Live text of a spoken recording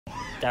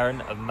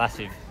Darren, a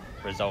massive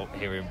result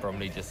here in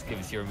Bromley. Just give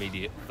us your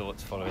immediate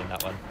thoughts following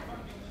that one.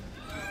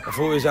 I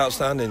thought it was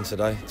outstanding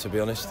today, to be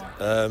honest.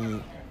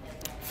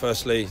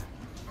 Firstly,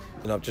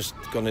 I've just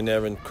gone in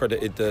there and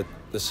credited the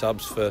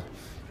subs for,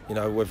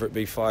 whether it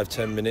be 5,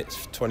 10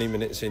 minutes, 20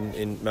 minutes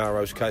in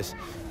Mauro's case,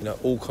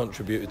 all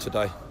contributed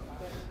today.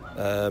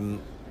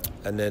 And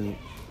then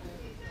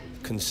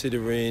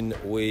considering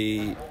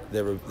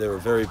they're a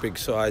very big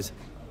side,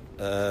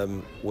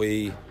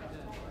 although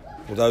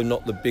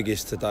not the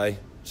biggest today,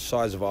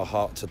 size of our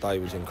heart today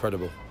was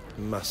incredible.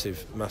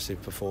 Massive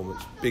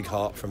performance, big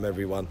heart from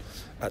everyone.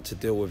 Had to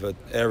deal with an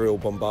aerial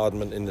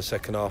bombardment in the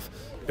second half.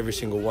 Every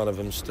single one of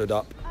them stood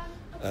up.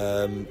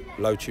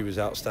 Lochi was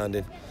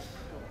outstanding.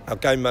 Our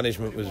game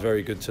management was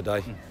very good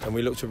today, and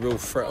we looked a real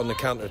threat on the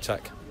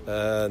counter-attack.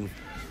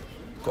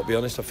 Got to be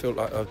honest, I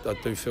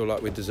do feel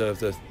like we deserve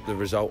the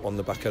result on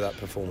the back of that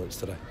performance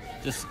today.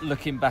 Just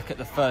looking back at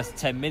the first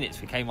 10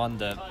 minutes, we came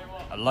under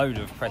a load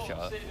of pressure.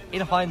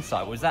 In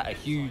hindsight, was that a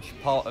huge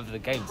part of the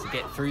game to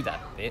get through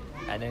that bit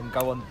and then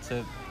go on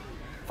to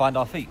find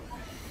our feet?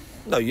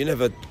 No, you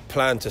never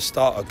plan to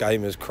start a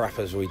game as crap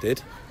as we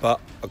did, but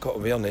I've got to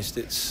be honest,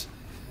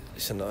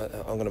 listen,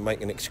 I'm going to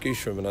make an excuse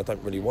for him, and I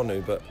don't really want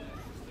to, but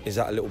is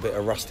that a little bit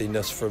of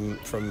rustiness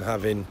from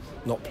having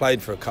not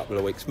played for a couple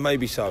of weeks?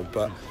 Maybe so,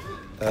 but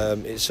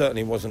it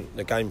certainly wasn't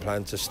the game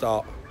plan to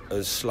start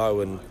as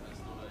slow and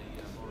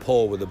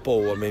poor with the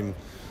ball. I mean,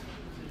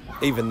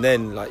 even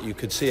then, you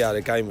could see how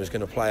the game was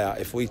going to play out.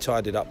 If we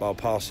tidied up our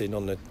passing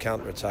on the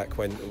counter-attack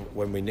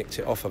when we nicked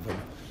it off of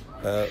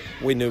them,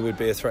 we knew we'd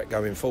be a threat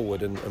going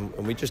forward,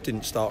 and we just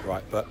didn't start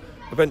right. But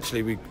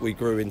eventually we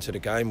grew into the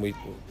game. We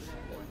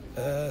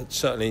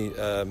certainly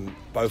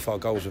both our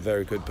goals were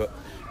very good, but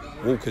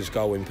Walker's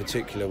goal in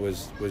particular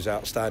was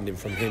outstanding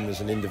from him as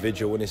an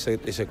individual, and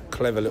it's a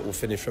clever little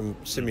finish from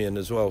Simeon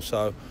as well.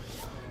 So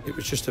it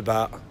was just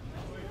about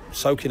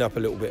soaking up a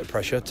little bit of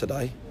pressure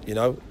today.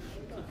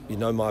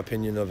 My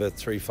opinion of a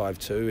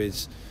 3-5-2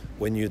 is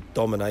when you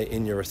dominate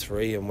you're a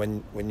 3, and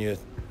when you're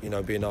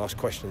being asked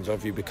questions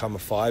of, you become a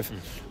 5.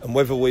 And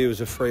whether we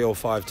was a 3 or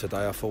 5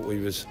 today, I thought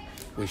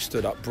we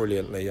stood up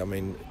brilliantly. I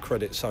mean,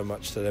 credit so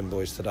much to them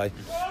boys today.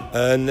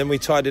 And then we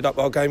tidied up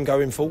our game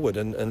going forward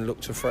and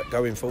looked to threat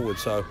going forward.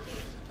 So,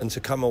 and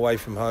to come away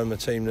from home, a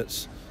team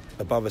that's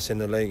above us in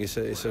the league, it's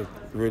a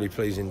really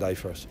pleasing day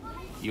for us.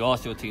 You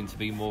asked your team to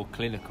be more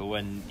clinical,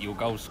 and your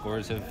goal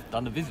scorers have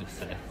done the business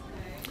today.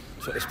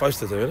 That's what they're supposed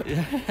to do, isn't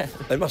it? Yeah.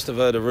 They must have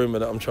heard a rumour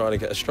that I'm trying to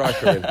get a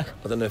striker in. I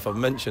don't know if I've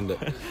mentioned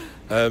it.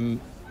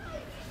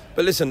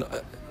 But listen,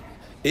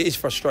 it is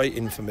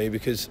frustrating for me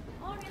because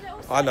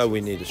I know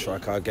we need a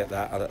striker. I get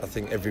that. I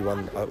think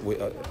everyone,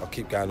 I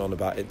keep going on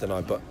about it, don't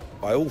I? But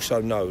I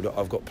also know that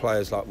I've got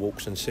players like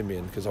Walks and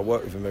Simeon, because I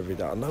work with them every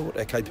day. I know what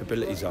their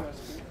capabilities are.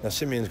 Now,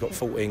 Simeon's got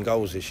 14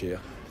 goals this year,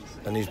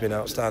 and he's been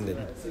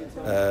outstanding.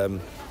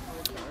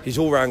 His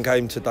all-round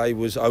game today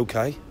was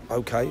okay.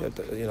 I've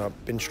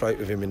been straight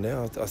with him in there.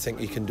 I think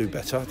he can do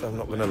better, I'm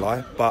not going to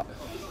lie. But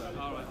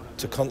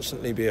to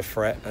constantly be a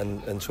threat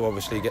and to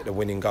obviously get the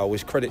winning goal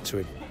is credit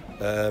to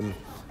him.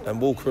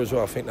 And Walker as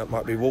well. I think that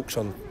might be Walks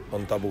on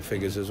double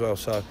figures as well.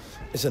 So,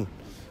 listen,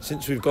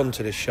 since we've gone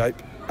to this shape,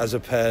 as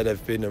a pair,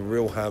 they've been a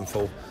real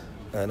handful.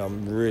 And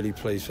I'm really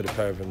pleased for the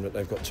pair of them that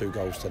they've got 2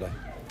 goals today.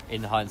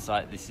 In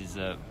hindsight, this is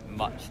a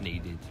much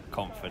needed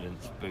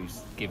confidence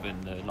boost given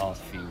the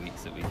last few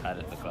weeks that we've had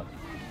at the club.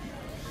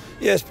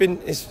 Yeah,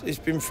 it's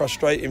been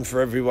frustrating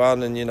for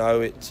everyone, and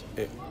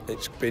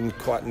it's been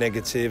quite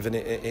negative, and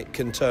it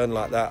can turn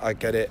like that. I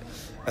get it,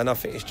 and I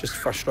think it's just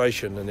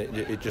frustration, and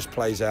it just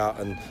plays out,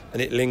 and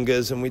it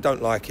lingers, and we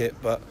don't like it.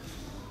 But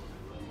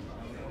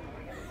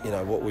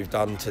what we've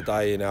done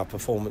today in our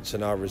performance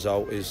and our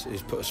result is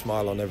put a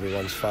smile on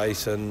everyone's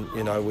face, and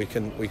we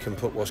can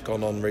put what's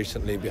gone on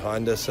recently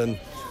behind us and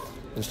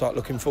start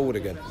looking forward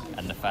again.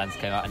 And the fans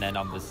came out in their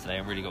numbers today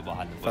and really got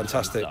behind them.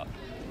 Fantastic.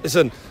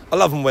 Listen, I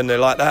love them when they're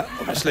like that.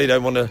 Obviously, they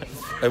want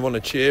to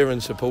cheer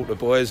and support the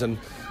boys, and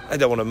they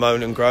don't want to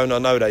moan and groan. I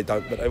know they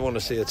don't, but they want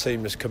to see a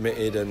team that's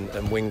committed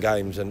and win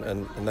games,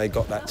 and they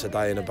got that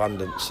today in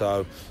abundance.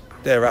 So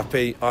they're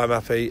happy, I'm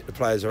happy, the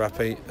players are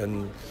happy,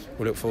 and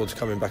we look forward to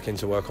coming back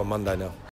into work on Monday now.